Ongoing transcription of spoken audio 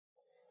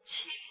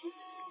轻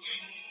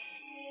轻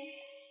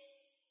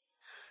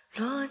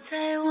落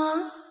在我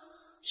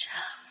掌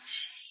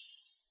心。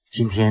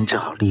今天正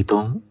好立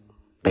冬，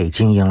北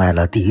京迎来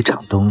了第一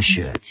场冬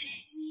雪，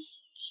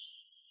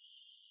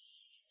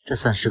这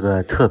算是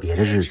个特别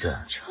的日子，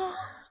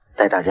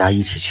带大家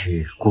一起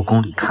去故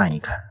宫里看一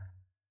看。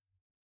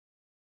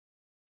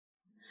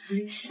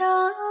相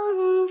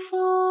逢，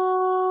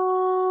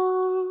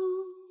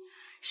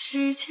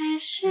世界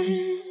是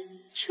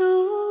注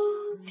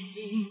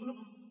定，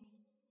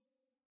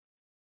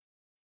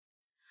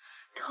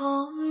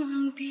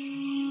痛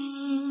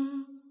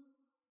并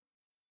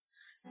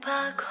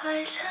把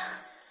快乐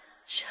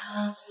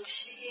尝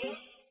尽。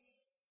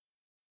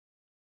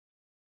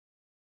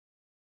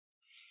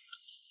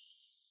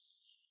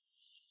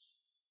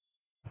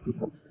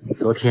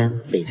昨天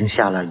北京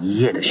下了一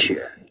夜的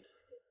雪，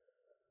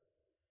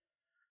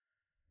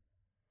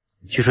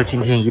据说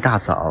今天一大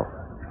早，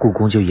故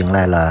宫就迎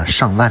来了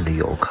上万的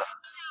游客。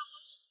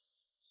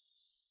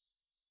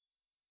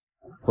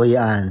我也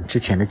按之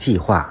前的计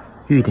划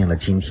预定了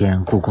今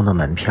天故宫的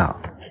门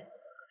票。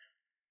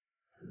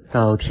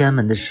到天安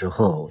门的时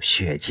候，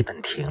雪基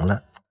本停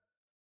了。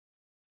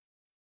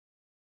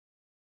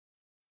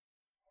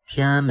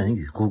天安门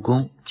与故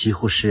宫几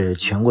乎是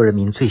全国人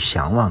民最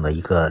向往的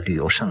一个旅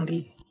游胜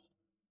地，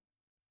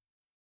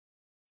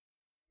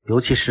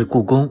尤其是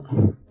故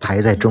宫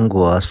排在中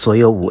国所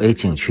有5A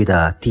景区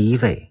的第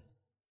1位。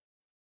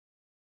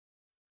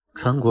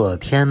穿过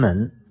天安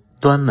门、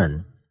端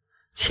门，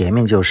前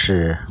面就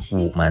是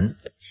午门。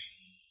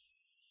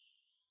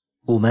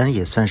午门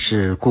也算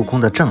是故宫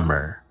的正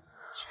门，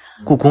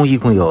故宫一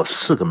共有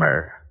4个门，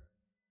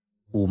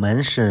午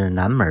门是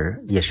南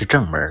门，也是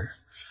正门，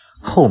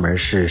后门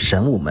是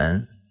神武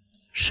门，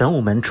神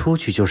武门出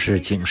去就是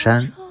景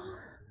山。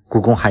故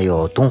宫还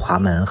有东华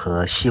门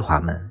和西华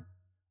门。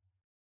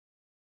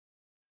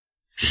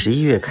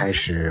11月开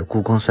始，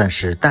故宫算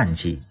是淡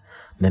季，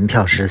门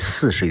票是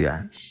40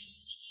元。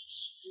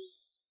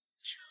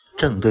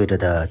正对着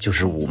的就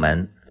是午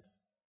门。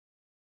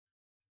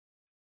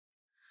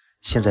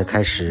现在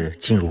开始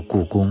进入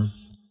故宫。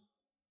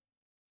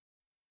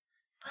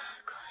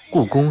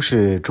故宫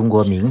是中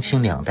国明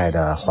清2代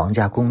的皇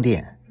家宫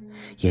殿，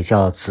也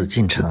叫紫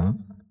禁城。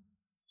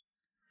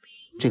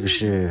这个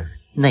是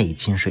内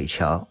金水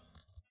桥。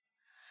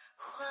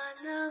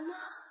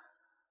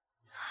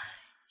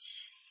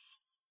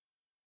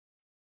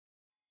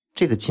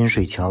这个金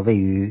水桥位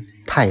于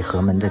太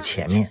和门的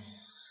前面。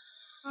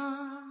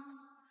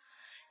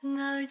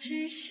那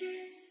只是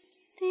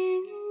叮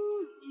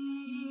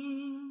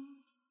咛，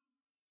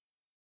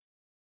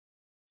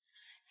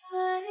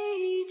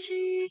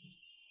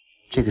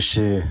这个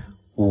是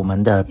午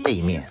门的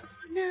背面。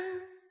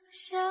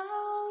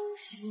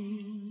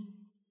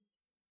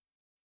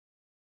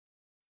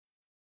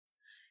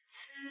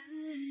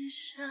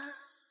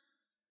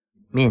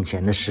面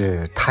前的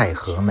是太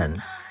和门。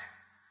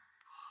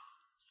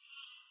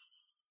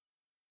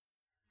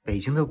北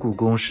京的故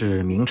宫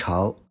是明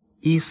朝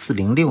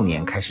1406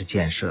年开始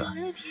建设，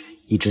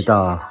一直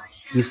到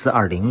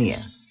1420年，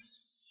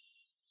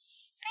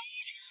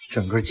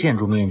整个建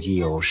筑面积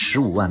有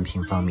15万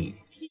平方米，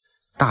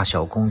大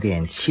小宫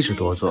殿70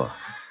多座，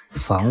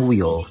房屋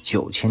有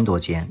9000多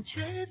间。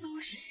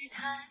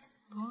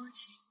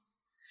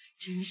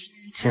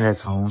现在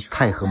从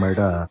太和门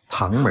的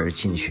旁门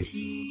进去，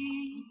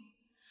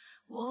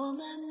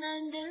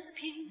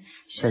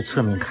在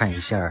侧面看一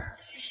下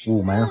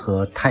午门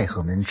和太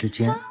和门之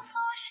间。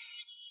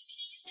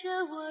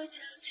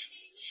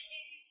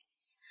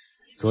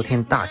昨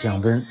天大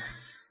降温，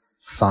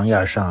房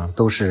檐上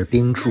都是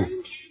冰柱。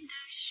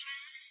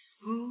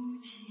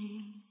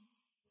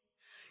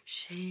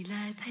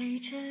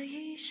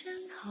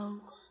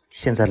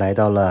现在来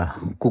到了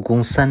故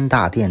宫3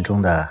大殿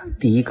中的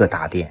第1个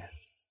大殿，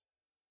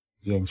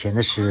眼前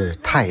的是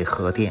太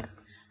和殿。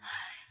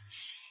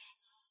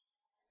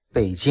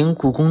北京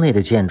故宫内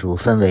的建筑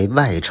分为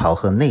外朝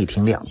和内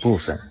廷2部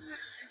分，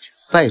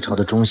外朝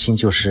的中心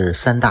就是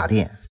3大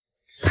殿，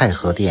太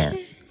和殿、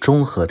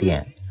中和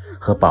殿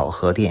和保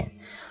和殿，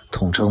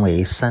统称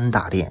为3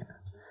大殿，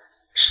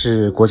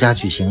是国家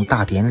举行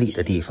大典礼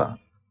的地方。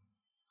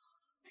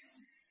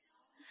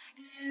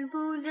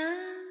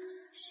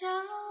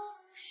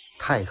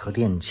太和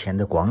殿前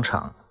的广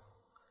场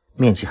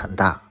面积很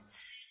大，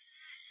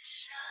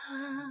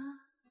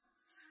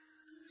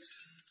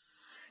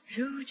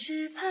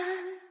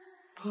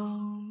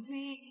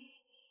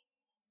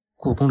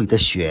故宫里的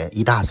雪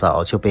一大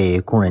早就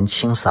被工人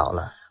清扫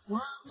了，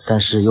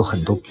但是有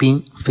很多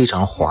冰，非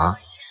常滑。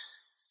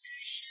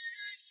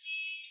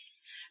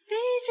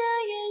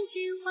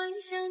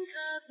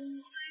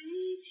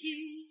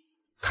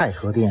太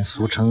和殿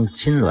俗称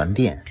金銮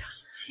殿，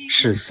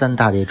是3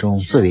大殿中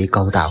最为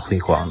高大辉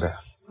煌的，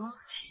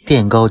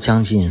殿高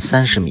将近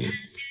30米。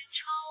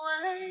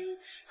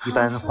一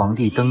般皇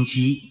帝登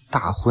基、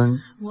大婚、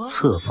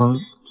册封、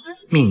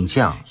命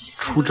将、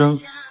出征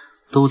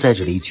都在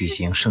这里举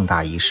行盛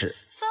大仪式。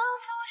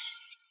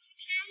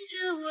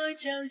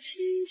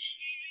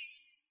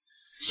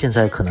现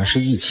在可能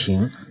是疫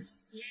情，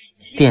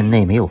殿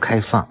内没有开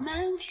放，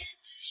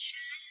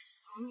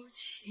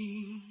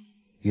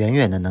远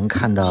远的能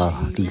看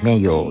到里面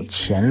有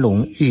乾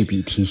隆御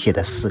笔题写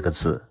的4个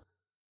字。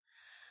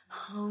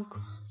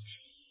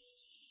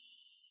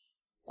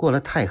过了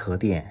太和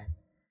殿，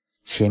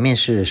前面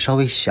是稍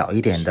微小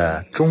一点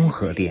的中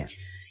和殿。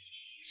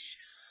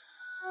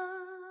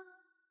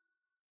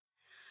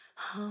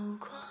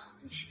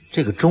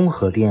这个中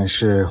和殿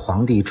是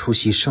皇帝出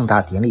席盛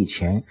大典礼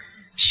前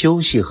休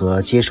息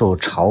和接受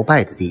朝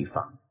拜的地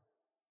方。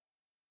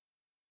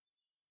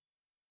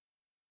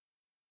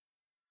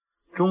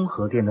中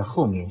和殿的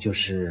后面就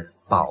是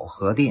保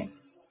和殿，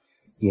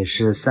也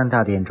是3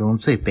大殿中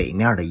最北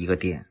面的一个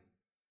殿。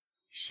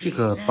这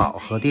个保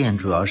和殿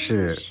主要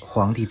是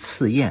皇帝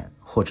赐宴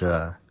或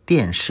者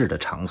殿试的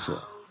场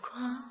所。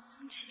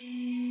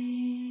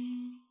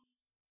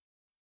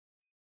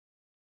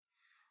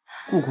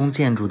故宫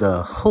建筑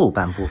的后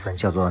半部分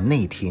叫做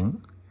内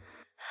廷，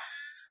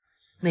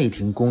内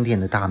廷宫殿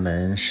的大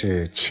门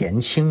是乾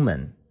清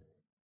门，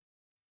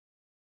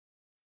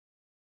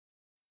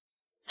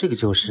这个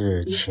就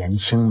是乾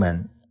清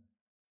门。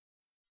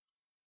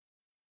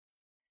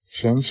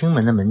乾清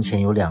门的门前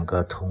有2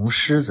个铜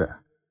狮子，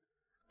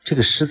这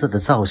个狮子的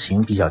造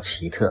型比较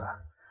奇特，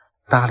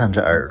耷拉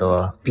着耳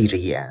朵，闭着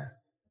眼，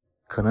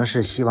可能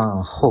是希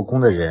望后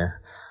宫的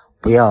人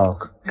不要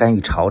干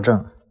预朝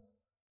政。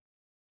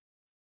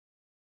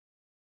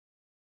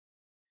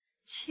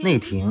内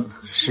廷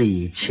是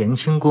以乾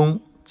清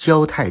宫、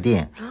交泰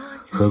殿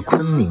和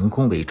坤宁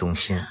宫为中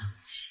心，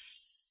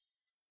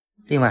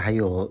另外还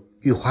有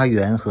御花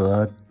园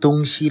和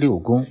东西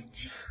6宫，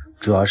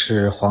主要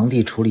是皇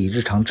帝处理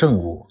日常政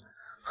务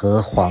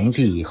和皇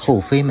帝后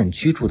妃们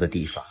居住的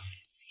地方。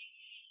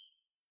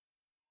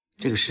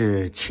这个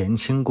是乾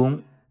清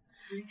宫，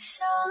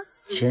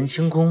乾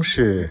清宫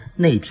是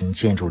内廷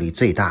建筑里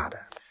最大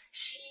的，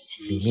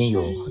里面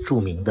有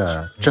著名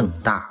的正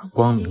大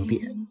光明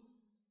匾。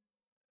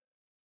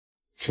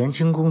乾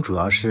清宫主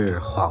要是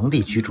皇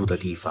帝居住的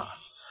地方。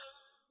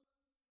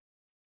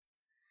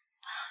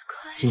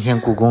今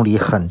天故宫里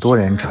很多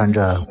人穿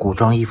着古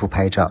装衣服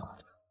拍照。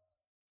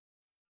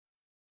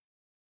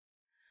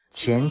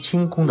乾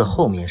清宫的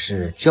后面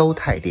是交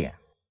泰殿，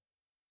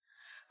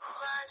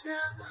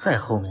再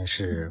后面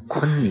是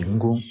坤宁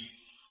宫。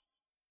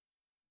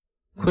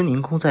坤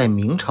宁宫在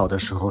明朝的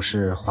时候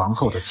是皇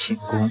后的寝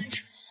宫，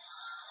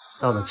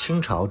到了清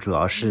朝主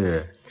要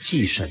是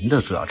祭神的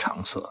主要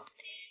场所。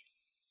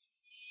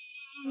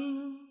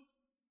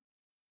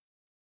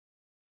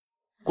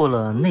过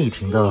了内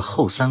廷的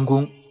后3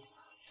宫，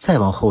再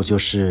往后就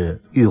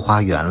是御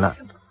花园了。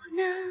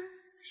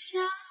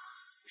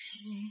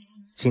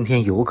今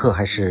天游客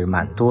还是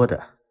蛮多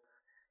的，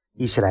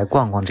一起来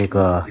逛逛这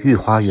个御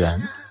花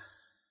园。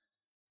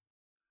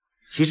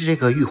其实这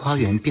个御花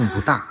园并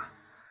不大，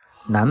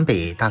南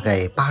北大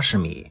概80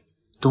米，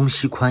东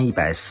西宽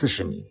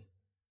140米。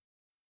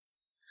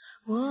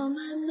我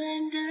慢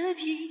慢地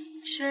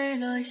听水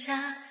落下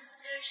的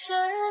声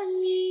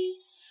音，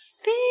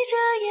闭着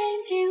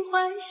眼睛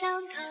幻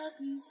想它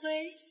不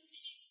会。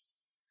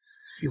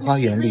御花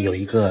园里有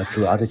一个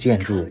主要的建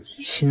筑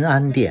钦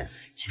安殿，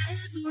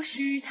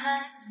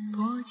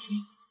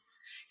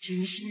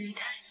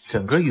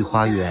整个御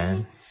花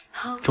园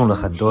种了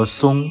很多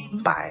松、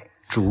柏、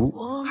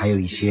竹，还有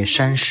一些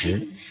山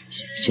石，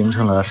形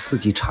成了4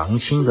季常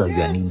青的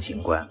园林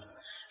景观。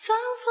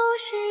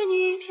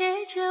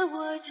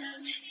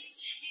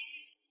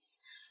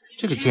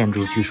这个建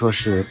筑据说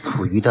是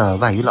溥仪的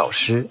外语老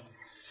师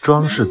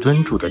庄士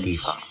敦住的地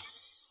方。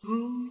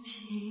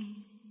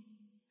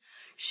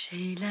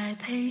谁来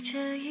陪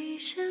这一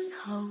生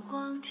好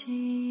光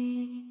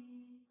景？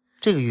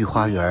这个御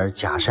花园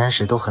假山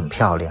石都很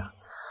漂亮，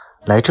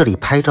来这里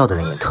拍照的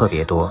人也特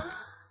别多。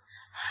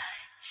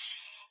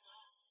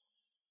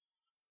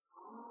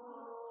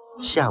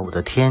下午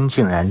的天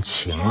竟然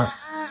晴了。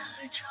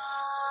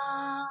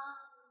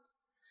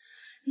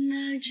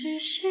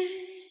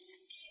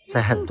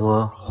在很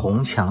多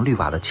红墙绿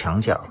瓦的墙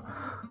角，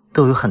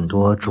都有很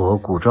多着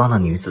古装的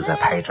女子在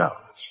拍照。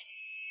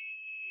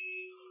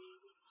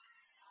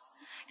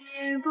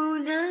也不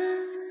能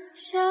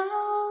相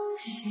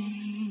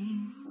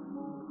信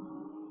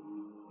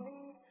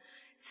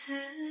此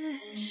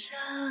生。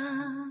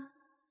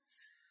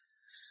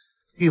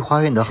御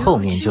花园的后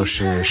面就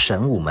是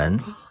神武门，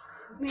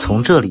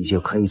从这里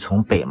就可以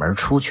从北门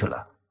出去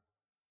了。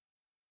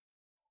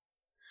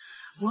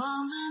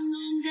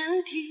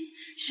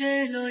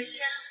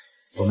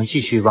我们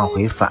继续往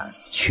回返，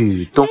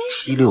去东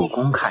西6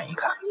宫看一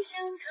看。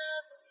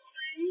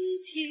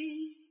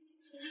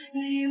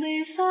你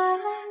没法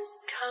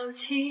靠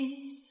近，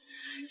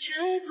却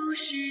不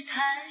是太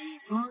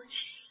薄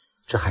情。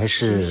这还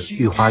是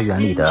御花园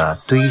里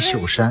的堆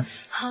秀山。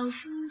好风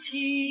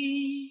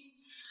景，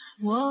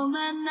我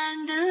慢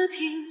慢地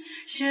品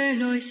雪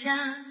落下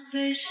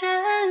的声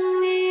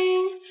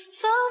音，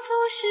仿佛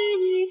是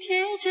你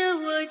贴着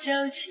我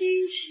脚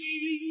轻轻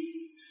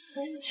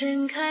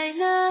睁开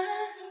了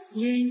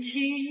眼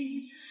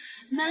睛，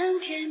漫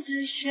天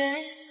的雪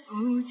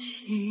无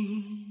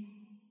情。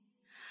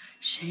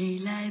谁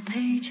来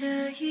陪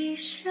这一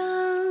生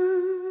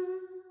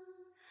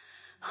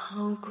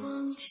好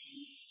光景。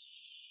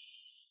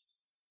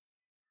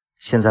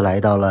现在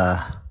来到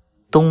了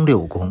东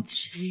六宫。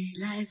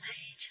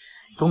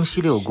东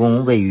西六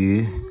宫位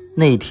于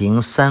内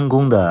廷三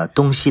宫的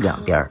东西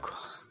两边，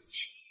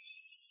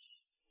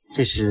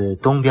这是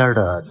东边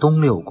的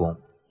东六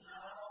宫。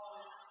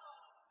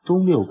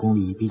东六宫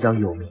里比较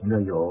有名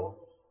的有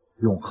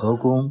永和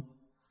宫、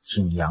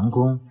景阳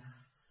宫、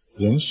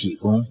延禧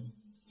宫、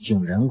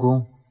景仁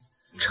宫、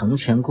承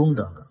乾宫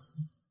等等。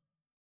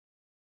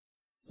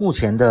目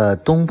前的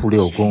东部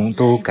六宫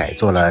都改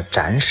做了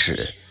展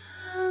室，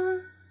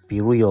比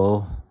如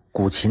有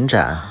古琴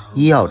展、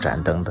医药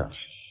展等等。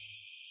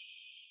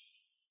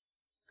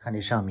看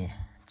这上面，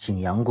景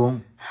阳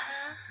宫、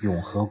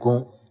永和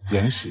宫、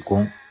延禧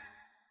宫。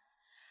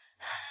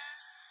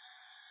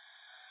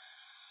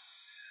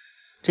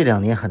这2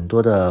年很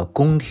多的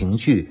宫廷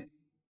剧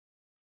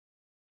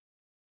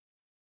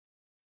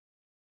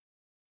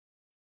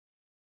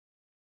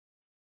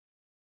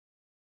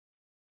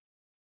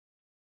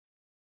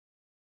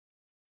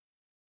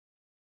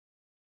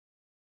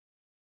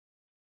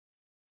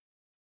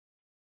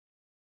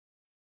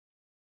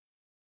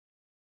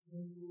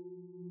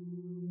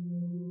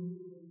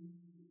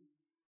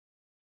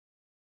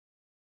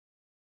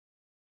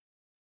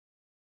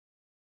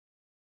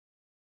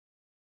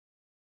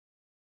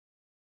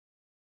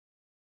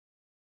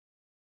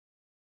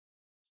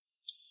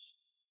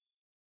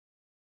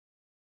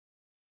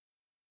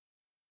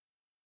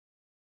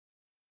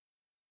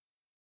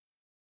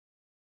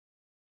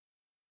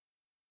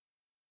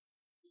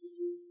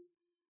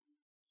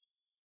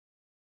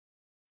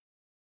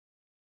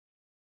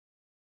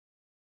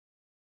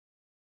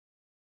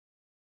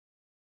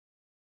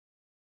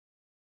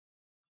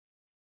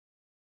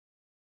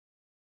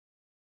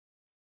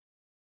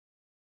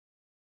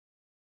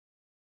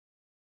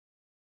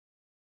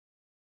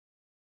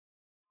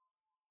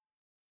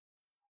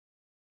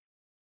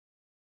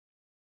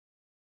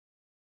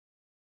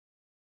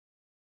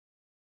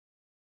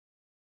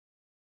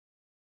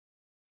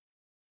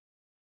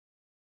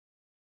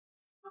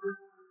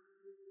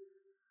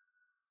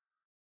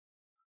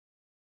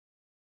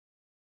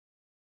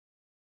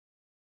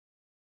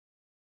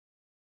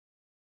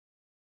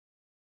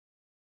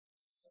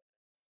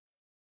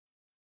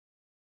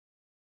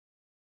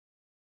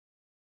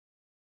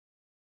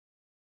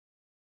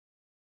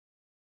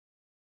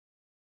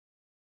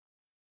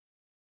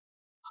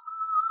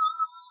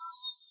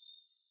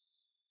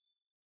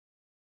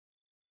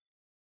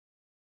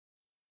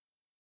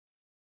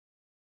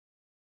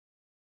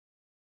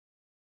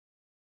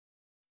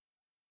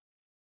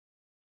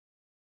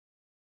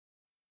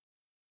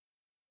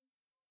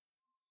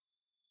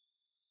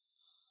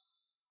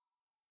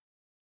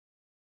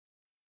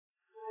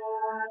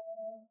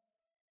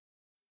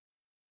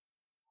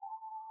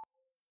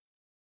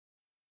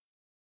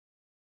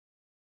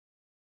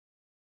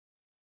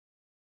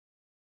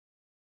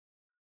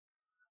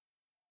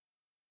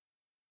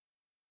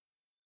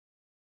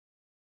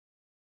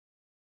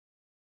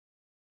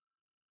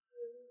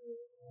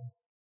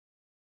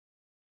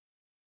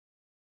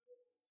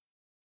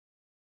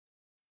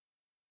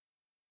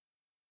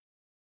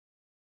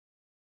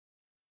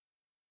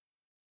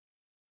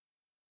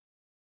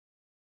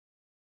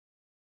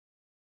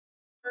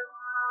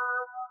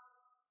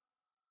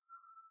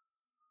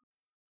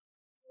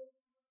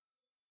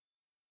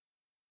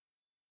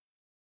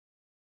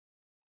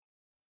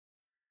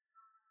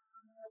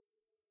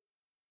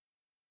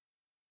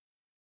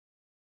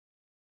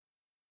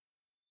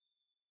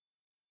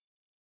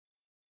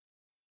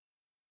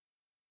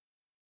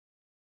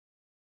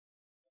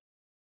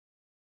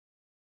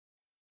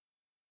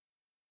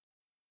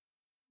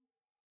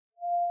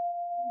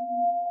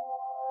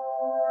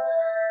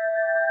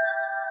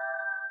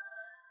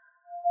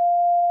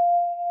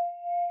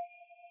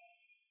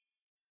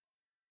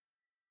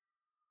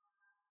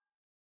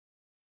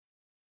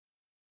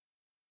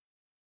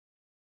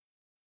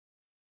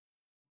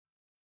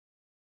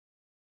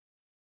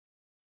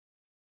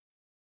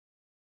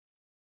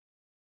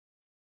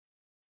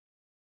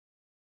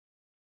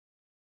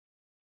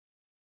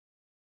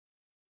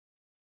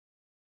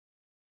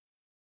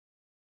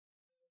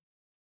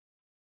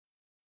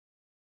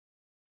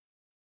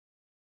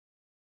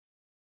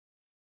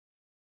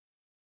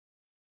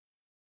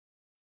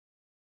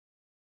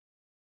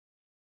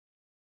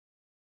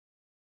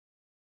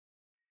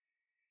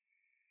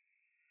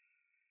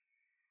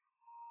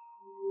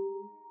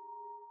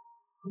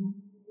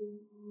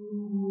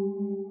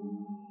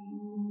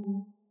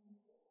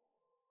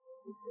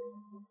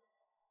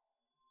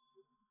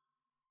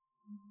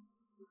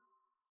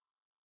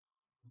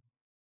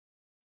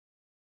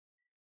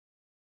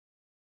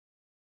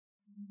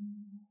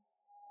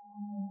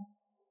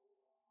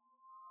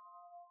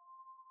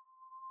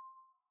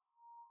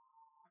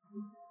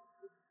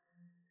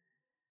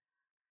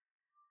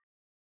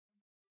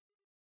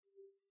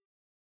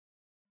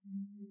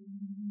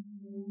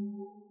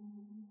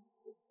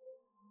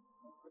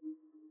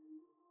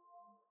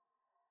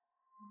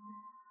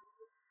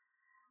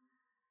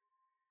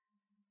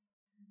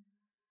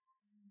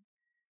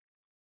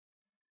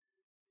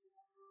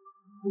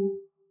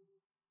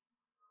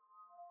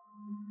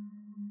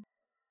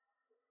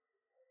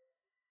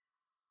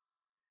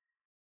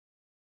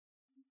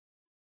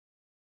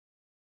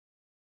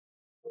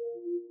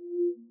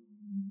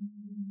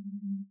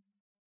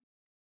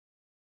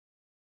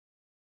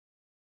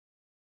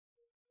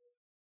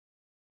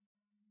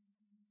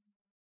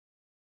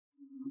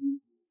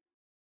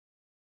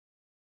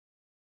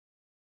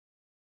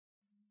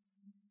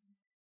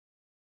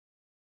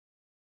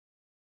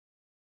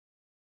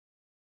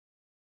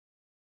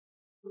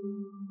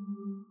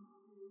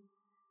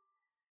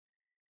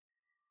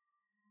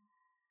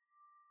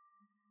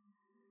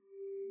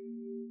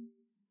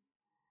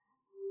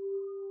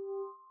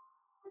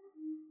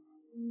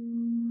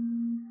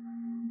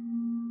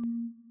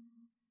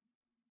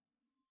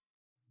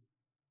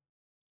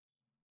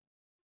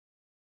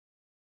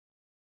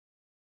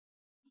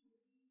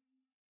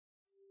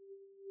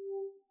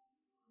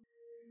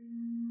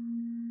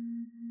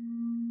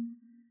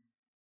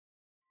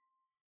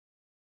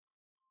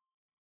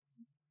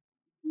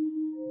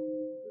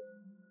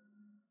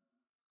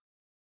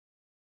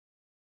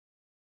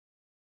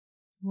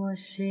我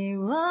希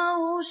望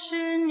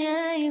50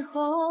年以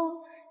后，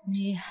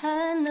你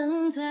还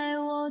能在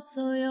我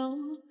左右。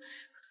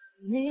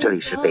这里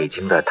是北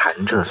京的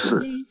潭柘寺，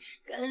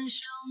感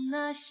受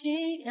那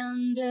夕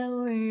阳的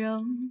温柔，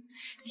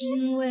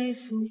听微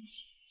风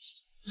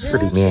寺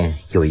里面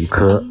有一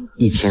棵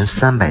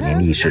1300年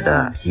历史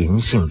的银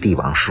杏帝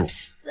王树，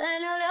再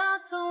聊聊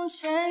从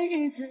前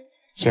日子，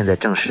现在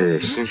正是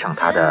欣赏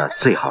它的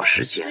最好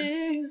时间。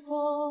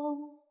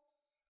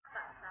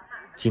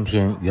今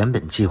天原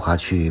本计划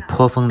去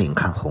坡峰岭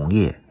看红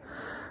叶，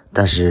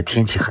但是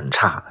天气很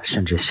差，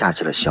甚至下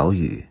起了小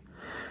雨，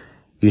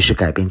于是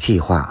改变计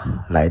划，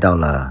来到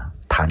了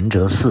潭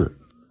柘寺。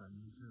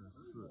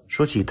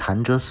说起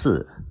潭柘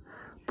寺，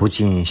不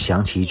禁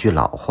想起一句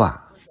老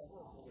话：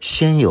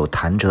先有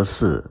潭柘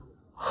寺，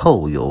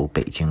后有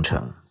北京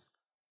城。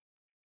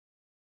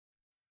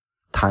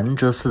潭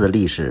柘寺的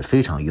历史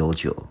非常悠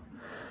久，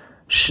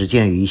始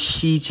建于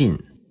西晋，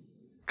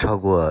超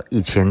过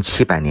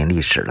1700年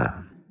历史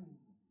了。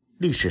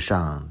历史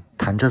上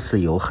潭柘寺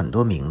有很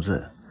多名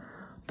字，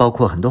包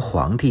括很多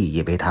皇帝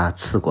也被它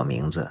赐过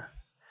名字，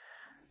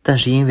但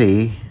是因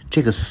为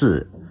这个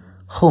寺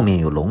后面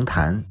有龙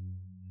潭，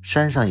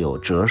山上有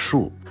柘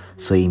树，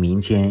所以民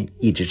间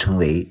一直称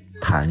为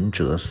潭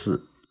柘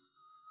寺。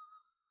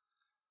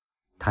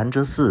潭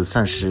柘寺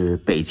算是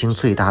北京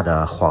最大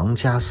的皇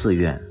家寺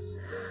院，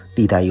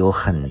历代有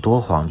很多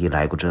皇帝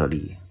来过这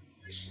里。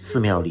寺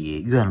庙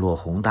里院落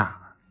宏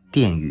大，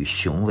殿宇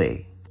雄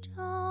伟，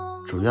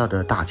主要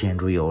的大建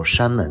筑有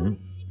山门、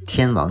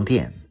天王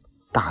殿、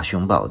大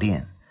雄宝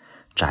殿、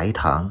斋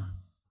堂、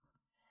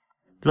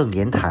楞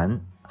严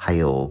坛，还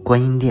有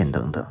观音殿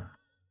等等。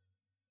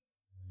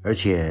而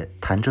且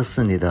潭柘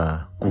寺内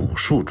的古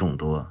树众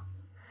多，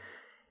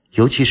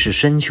尤其是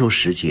深秋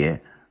时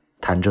节，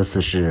潭柘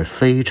寺是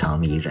非常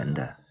迷人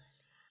的。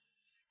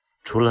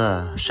除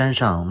了山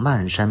上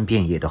漫山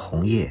遍野的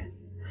红叶，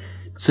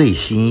最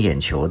吸引眼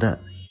球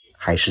的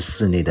还是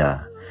寺内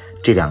的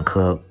这2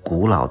棵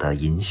古老的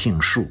银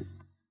杏树。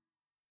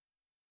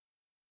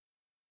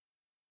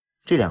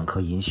这2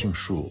棵银杏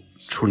树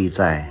矗立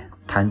在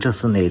潭柘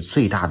寺内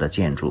最大的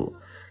建筑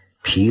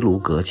毗卢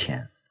阁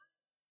前。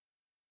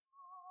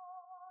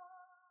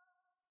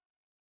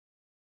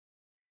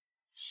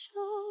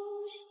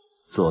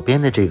左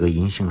边的这个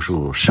银杏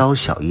树稍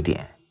小一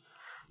点，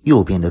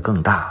右边的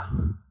更大。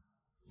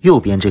右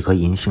边这棵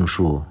银杏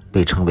树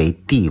被称为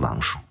帝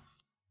王树。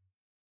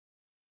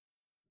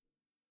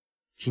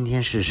今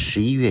天是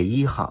11月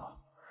1号，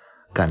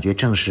感觉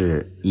正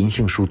是银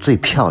杏树最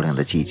漂亮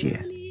的季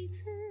节。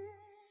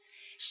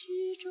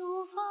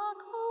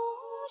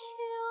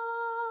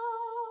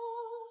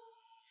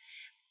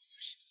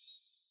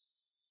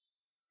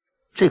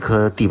这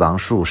棵帝王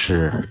树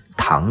是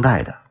唐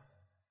代的，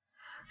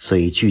所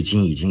以距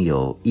今已经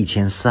有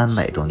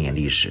1300多年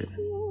历史。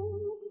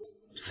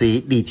虽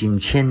历尽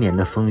1000年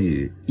的风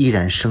雨，依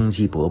然生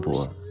机勃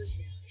勃。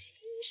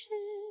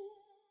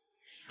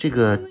这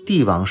个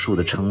帝王树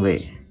的称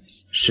谓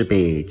是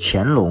被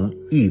乾隆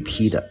御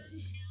批的。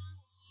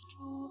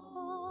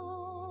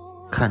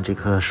看这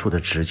棵树的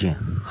直径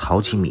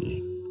好几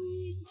米，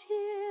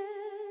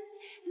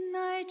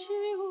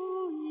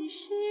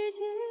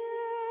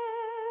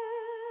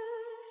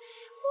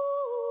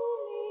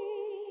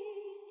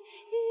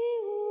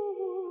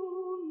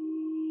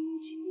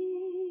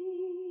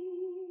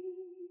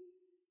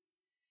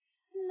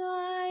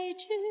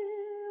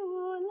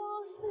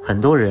很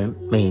多人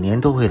每年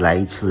都会来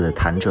一次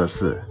潭柘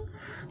寺，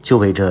就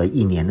为这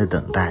1年的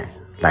等待，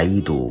来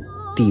一睹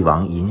帝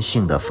王银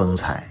杏的风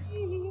采。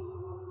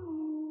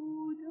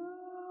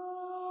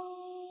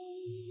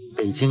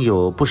北京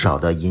有不少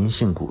的银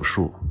杏古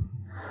树，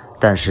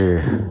但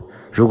是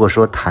如果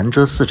说潭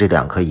柘寺这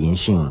2棵银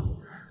杏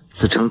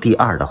自称第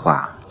2的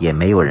话，也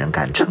没有人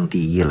敢称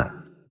第1了。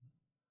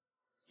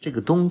这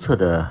个东侧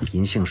的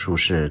银杏树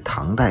是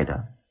唐代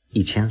的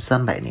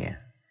，1300年。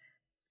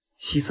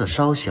西侧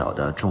稍小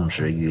的种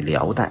植于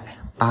辽代，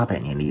 800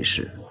年历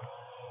史。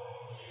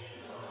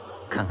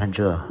看看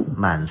这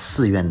满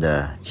寺院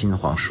的金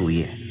黄树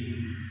叶，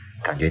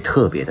感觉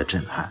特别的震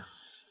撼。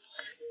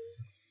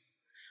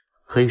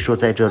可以说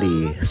在这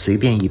里随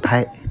便一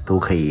拍都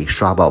可以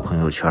刷爆朋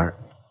友圈。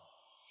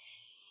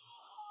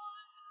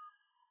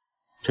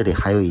这里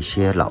还有一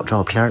些老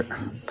照片，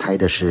拍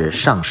的是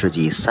上世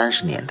纪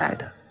30年代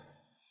的。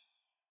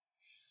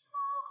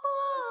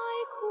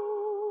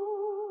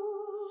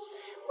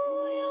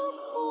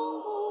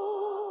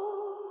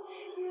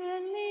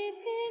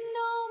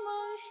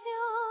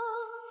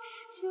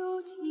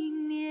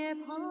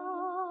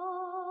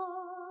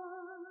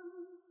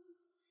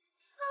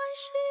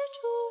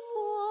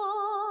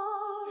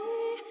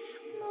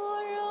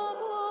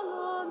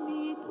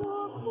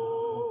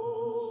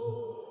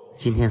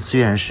今天虽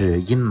然是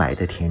阴霾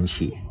的天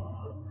气，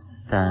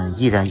但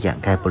依然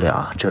掩盖不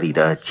了这里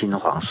的金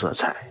黄色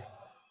彩。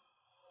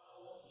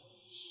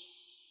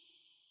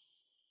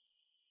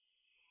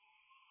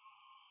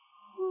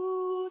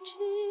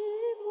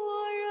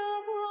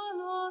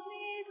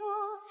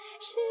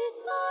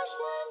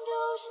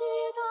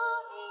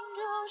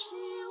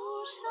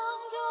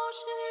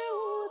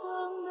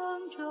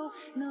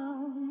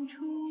能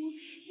出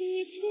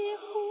一切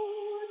苦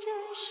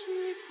真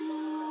实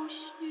不虚。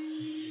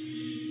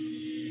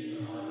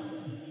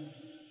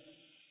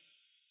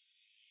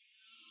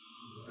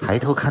抬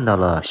头看到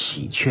了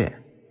喜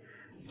鹊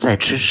在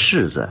吃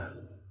柿子。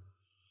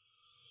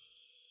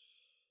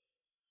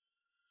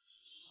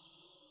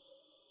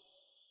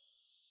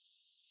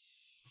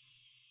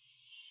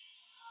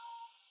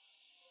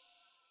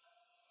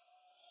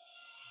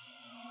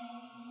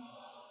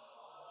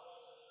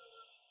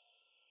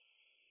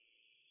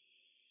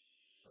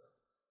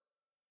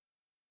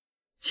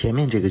前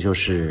面这个就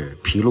是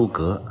毗卢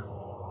阁，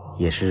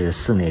也是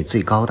寺内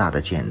最高大的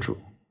建筑。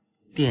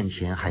殿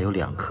前还有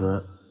2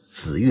棵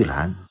紫玉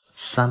兰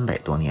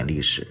，300多年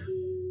历史，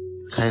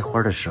开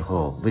花的时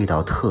候味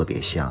道特别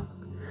香。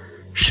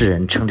世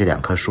人称这2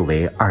棵树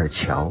为2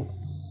乔，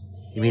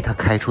因为它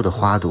开出的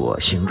花朵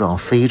形状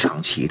非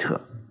常奇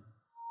特。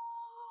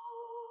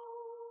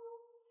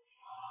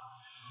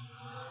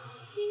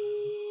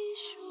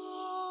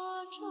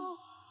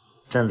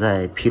站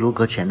在毗卢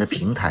阁前的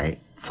平台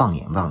放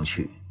眼望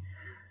去，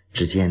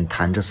只见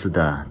潭柘寺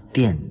的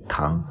殿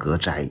堂阁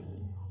宅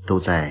都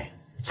在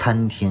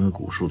参天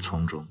古树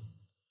丛中。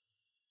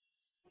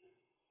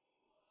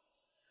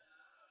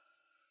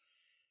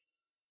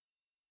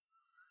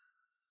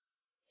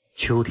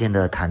秋天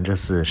的潭柘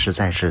寺实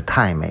在是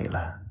太美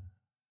了。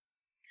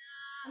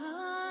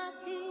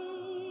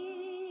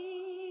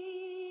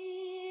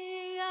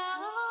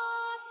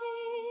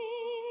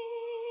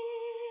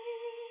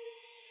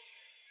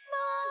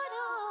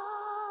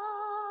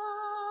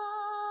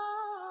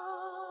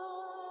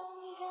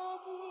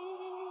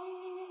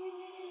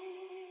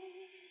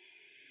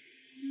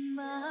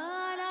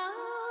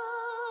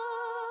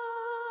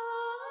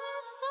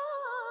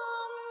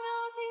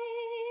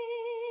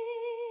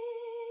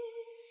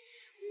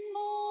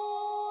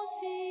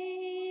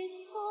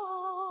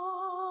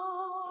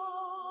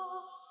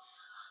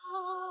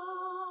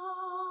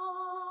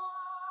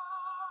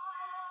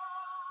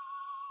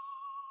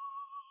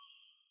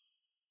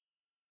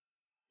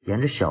沿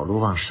着小路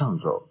往上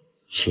走，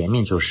前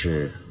面就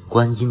是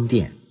观音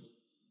殿。